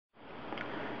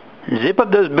Zip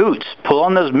up those boots, pull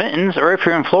on those mittens, or if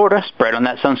you're in Florida, spread on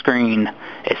that sunscreen.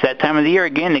 It's that time of the year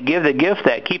again to give the gift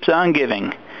that keeps on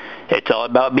giving. It's all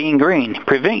about being green.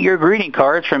 Prevent your greeting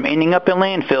cards from ending up in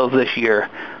landfills this year.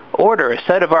 Order a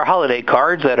set of our holiday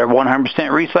cards that are 100%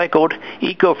 recycled,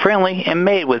 eco-friendly, and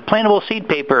made with plantable seed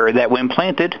paper that, when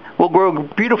planted, will grow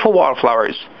beautiful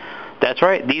wildflowers. That's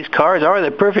right, these cards are the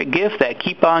perfect gift that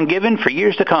keep on giving for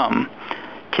years to come.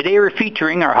 Today we're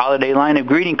featuring our holiday line of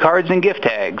greeting cards and gift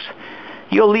tags.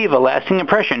 You'll leave a lasting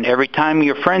impression every time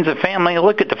your friends and family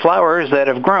look at the flowers that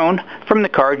have grown from the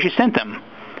cards you sent them.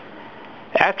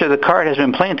 After the card has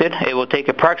been planted, it will take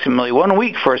approximately 1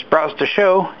 week for sprouts to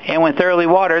show, and when thoroughly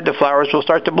watered, the flowers will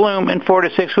start to bloom in 4 to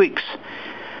 6 weeks.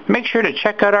 Make sure to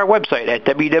check out our website at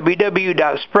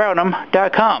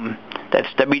www.sproutem.com.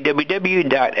 That's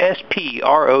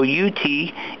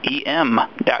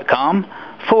www.sproutem.com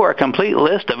for a complete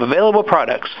list of available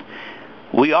products.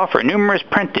 We offer numerous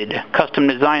printed,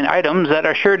 custom-designed items that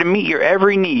are sure to meet your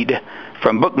every need,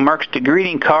 from bookmarks to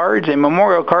greeting cards and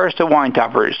memorial cards to wine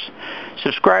toppers.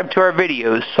 Subscribe to our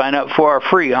videos, sign up for our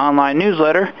free online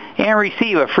newsletter, and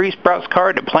receive a free Sprouts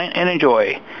card to plant and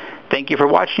enjoy. Thank you for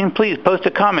watching. Please post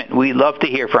a comment. We'd love to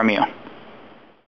hear from you.